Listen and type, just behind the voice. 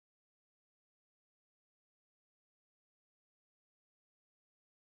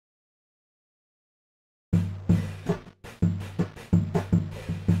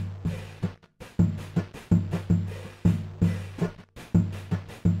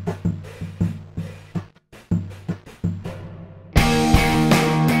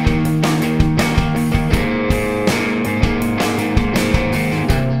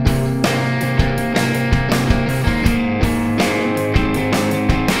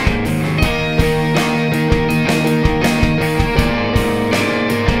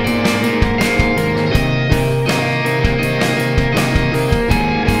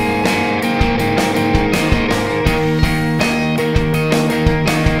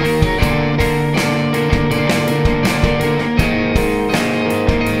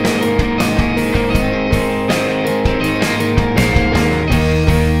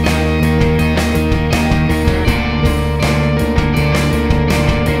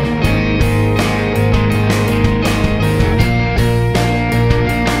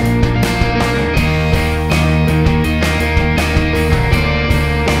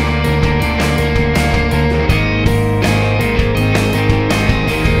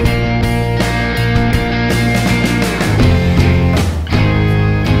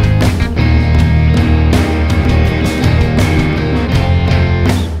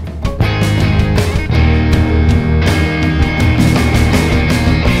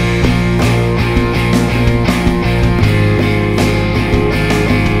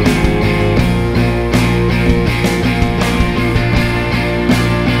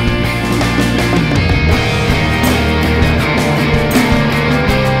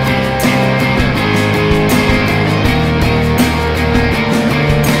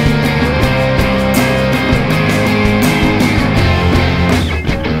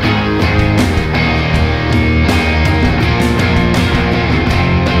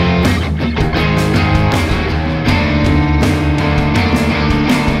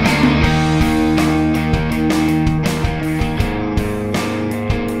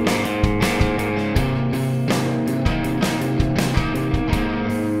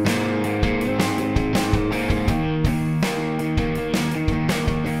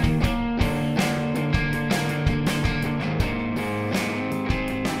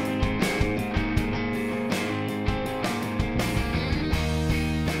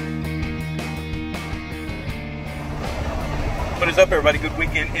What is up, everybody? Good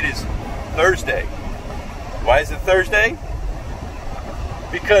weekend. It is Thursday. Why is it Thursday?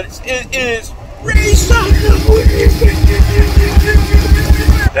 Because it is Recital Weekend.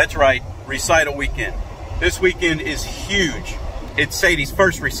 That's right, Recital Weekend. This weekend is huge. It's Sadie's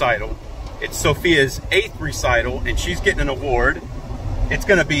first recital. It's Sophia's 8th recital, and she's getting an award. It's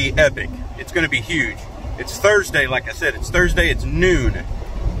gonna be epic. It's gonna be huge. It's Thursday, like I said. It's Thursday. It's noon.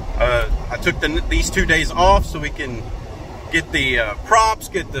 I took these 2 days off so we can get the props,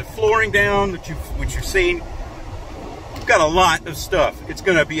 get the flooring down, which you've seen. We've got a lot of stuff. It's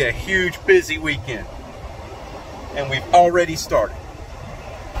going to be a huge, busy weekend, and we've already started.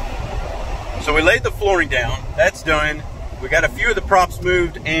 So we laid the flooring down. That's done. We got a few of the props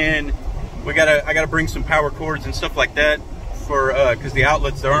moved, and I gotta bring some power cords and stuff like that for because the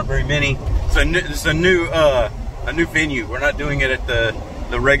outlets, there aren't very many. So it's a new venue. We're not doing it at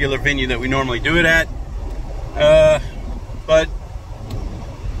the regular venue that we normally do it at. But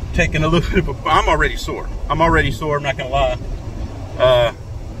taking a little bit of I'm already sore. I'm not gonna lie.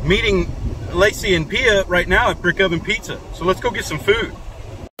 Meeting Lacey and Pia right now at Brick Oven Pizza. So let's go get some food.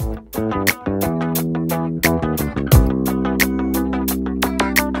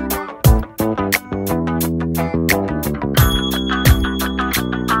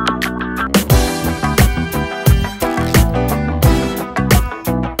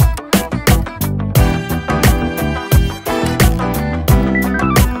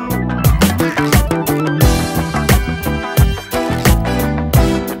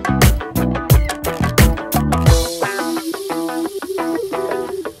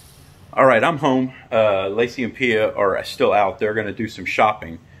 All right, I'm home. Lacey and Pia are still out. They're gonna do some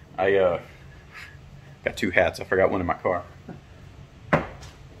shopping. I got 2 hats. I forgot one in my car.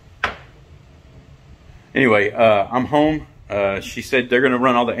 Anyway, I'm home. She said they're gonna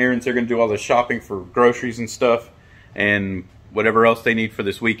run all the errands. They're gonna do all the shopping for groceries and stuff and whatever else they need for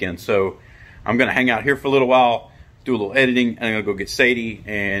this weekend. So I'm gonna hang out here for a little while, do a little editing, and I'm gonna go get Sadie,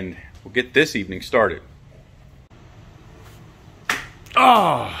 and we'll get this evening started.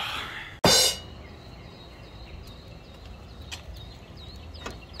 Oh.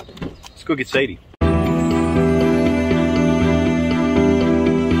 Let's go get Sadie.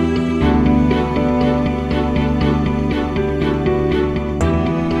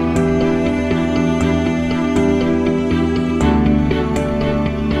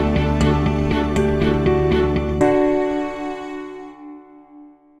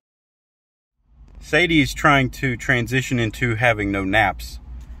 Sadie is trying to transition into having no naps,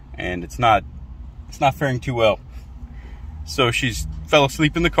 and it's not faring too well. So she's fell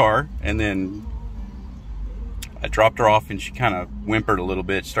asleep in the car, and then I dropped her off, and she kind of whimpered a little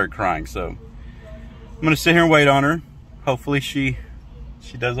bit, started crying. So I'm gonna sit here and wait on her. Hopefully she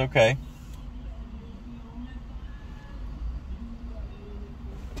does okay.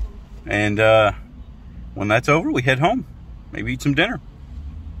 And when that's over, we head home. Maybe eat some dinner.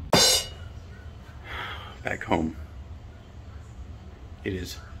 Back home. It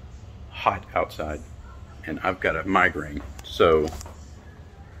is hot outside, and I've got a migraine, so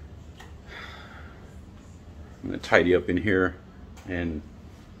I'm gonna tidy up in here and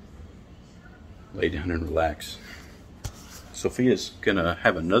lay down and relax. Sophia's gonna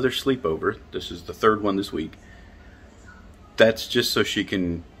have another sleepover. This is the 3rd one this week. That's just so she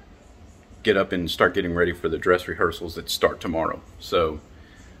can get up and start getting ready for the dress rehearsals that start tomorrow. So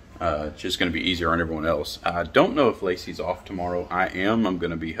it's just gonna be easier on everyone else. I don't know if Lacey's off tomorrow. I am. I'm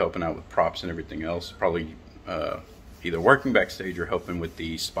gonna be helping out with props and everything else. Probably either working backstage or helping with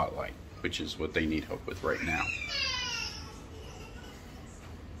the spotlight, which is what they need help with right now.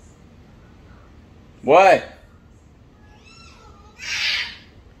 What?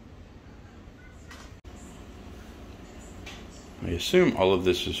 I assume all of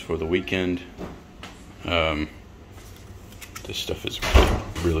this is for the weekend. This stuff is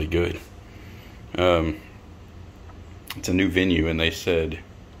really good. It's a new venue, and they said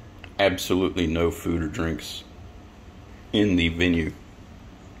absolutely no food or drinks in the venue.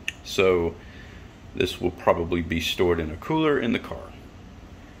 So this will probably be stored in a cooler in the car,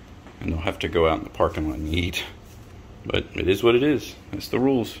 and they'll have to go out in the parking lot and eat. But it is what it is. That's the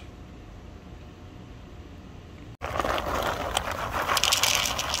rules.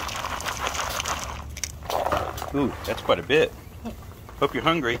 Ooh, that's quite a bit. Hope you're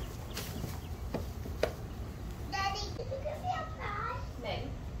hungry. Daddy, can you get me outside?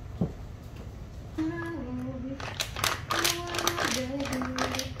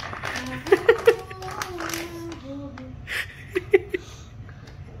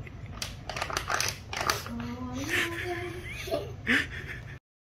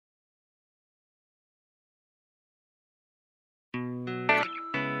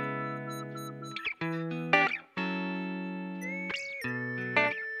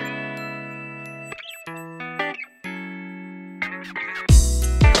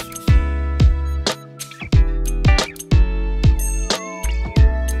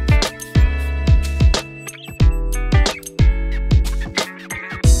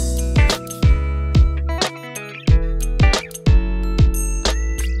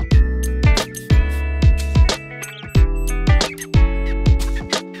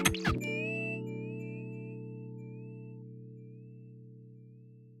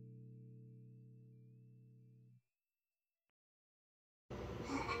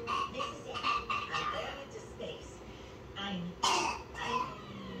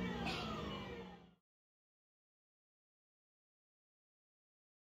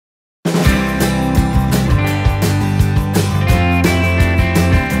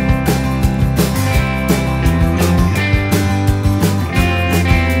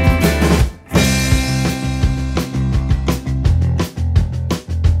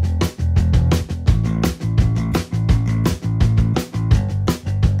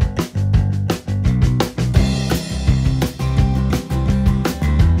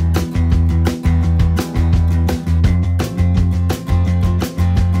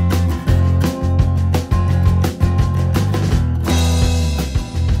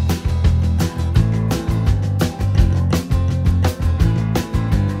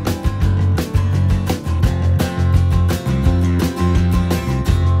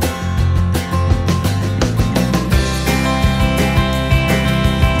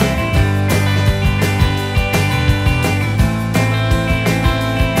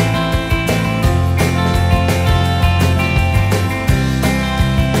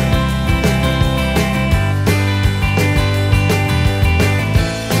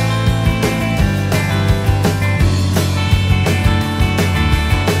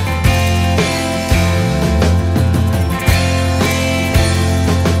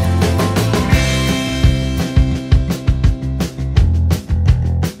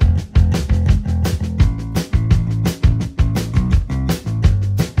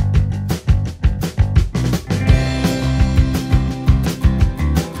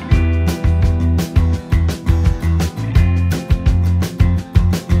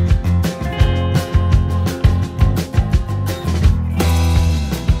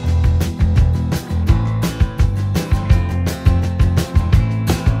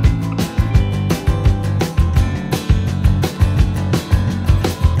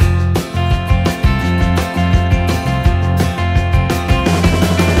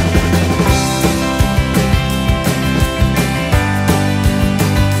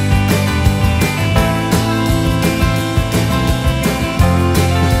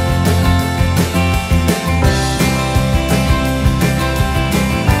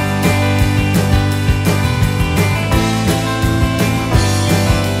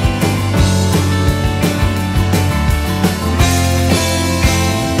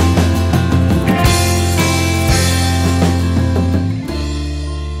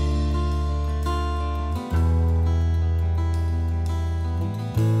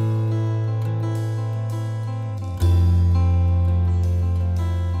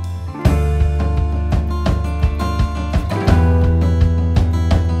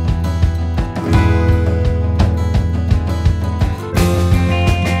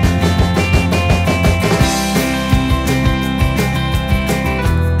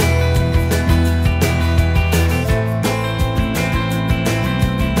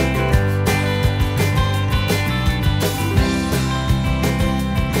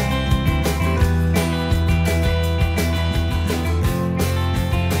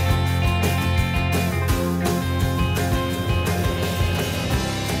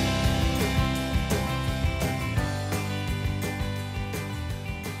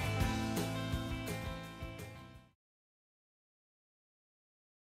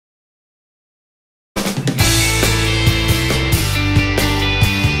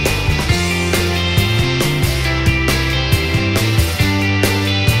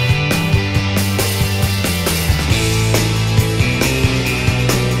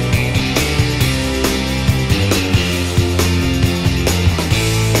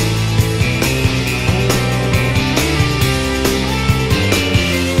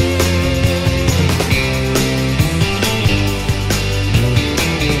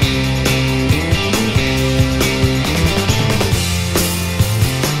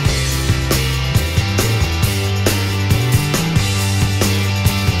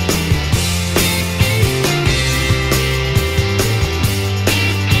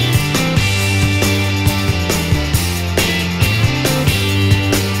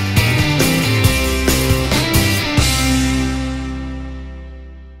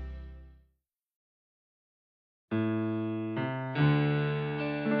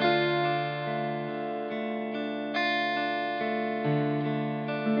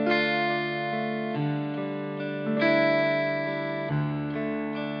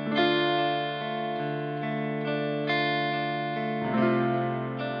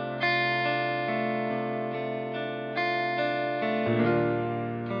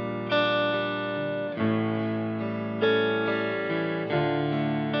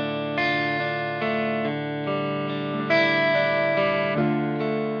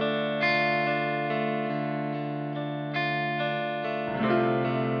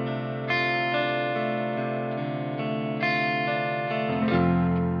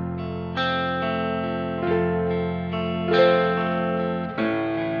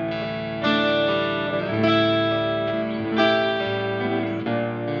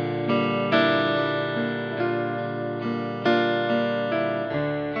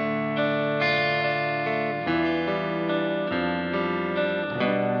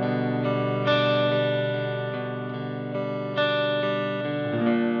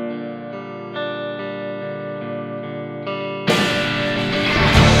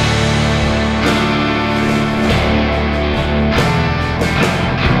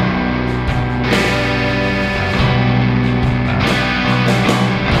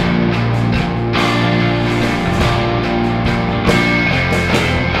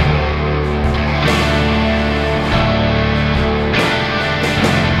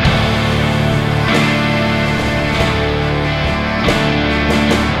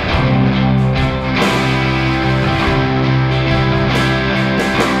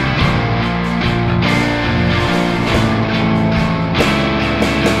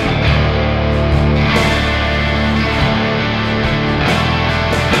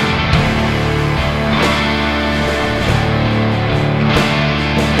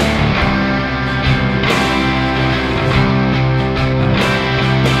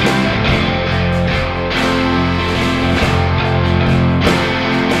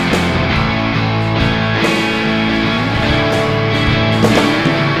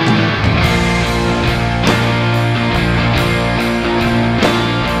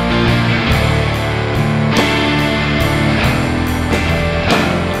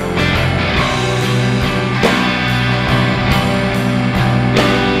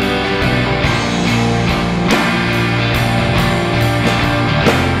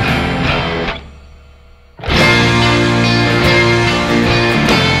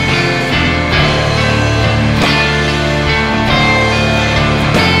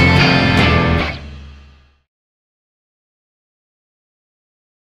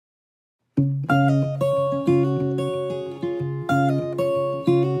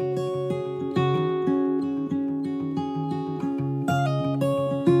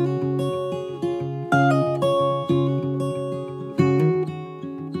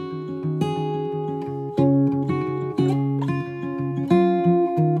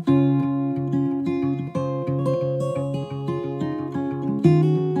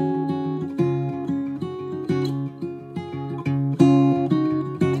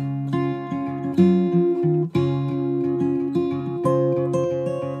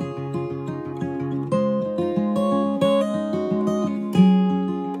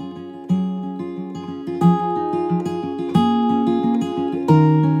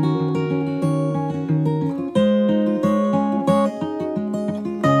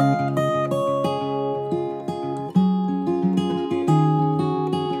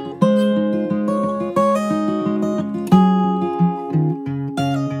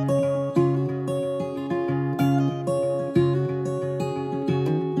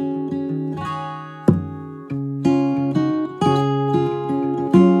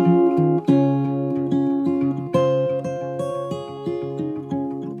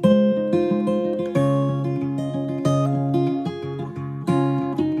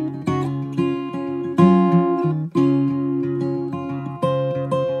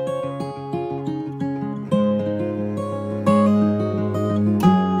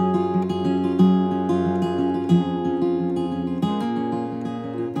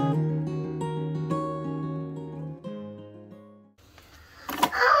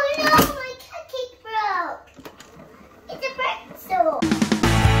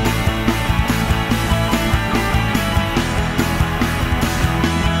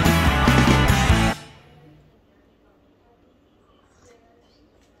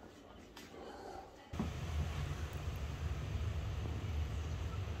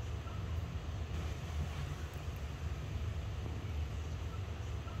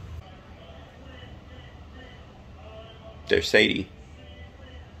 There's Sadie.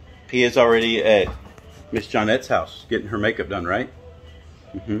 He is already at Miss Johnette's house getting her makeup done, right?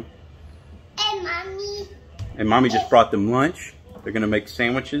 Mm-hmm. And Mommy. And Mommy just brought them lunch. They're gonna make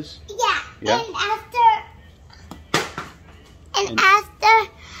sandwiches. Yeah. And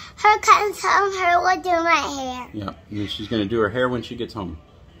after her comes home, her will do my hair. Yeah. And then she's gonna do her hair when she gets home.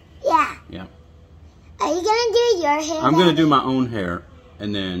 Yeah. Yeah. Are you gonna do your hair? I'm gonna do my own hair,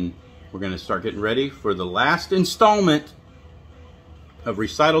 and then we're gonna start getting ready for the last installment of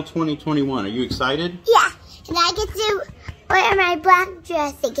Recital 2021. Are you excited? Yeah. And I get to wear my black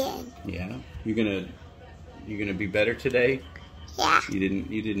dress again. Yeah. You're gonna be better today? Yeah. You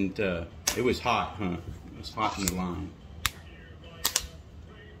didn't it was hot, huh? It was hot in the line.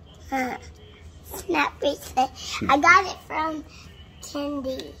 Snap bracelet. I got it from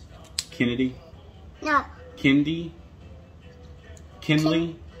Kennedy. Kennedy? No. Kendi?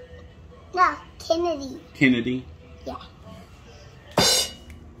 Kinley? No, Kennedy. Kennedy? Yeah.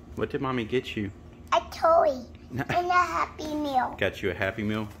 What did Mommy get you? A toy and a Happy Meal. Got you a Happy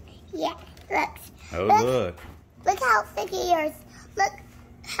Meal? Yeah. Look. Oh, look. Look how figures. Look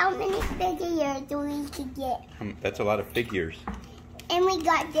how many figures we could get. That's a lot of figures. And we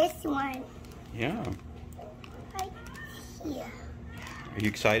got this one. Yeah. Right here. Are you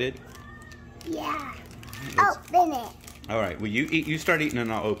excited? Yeah. Open it. All right. Well, you eat. You start eating,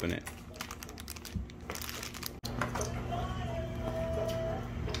 and I'll open it.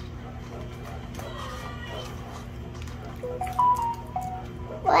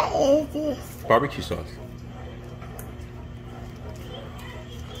 What is this? Barbecue sauce.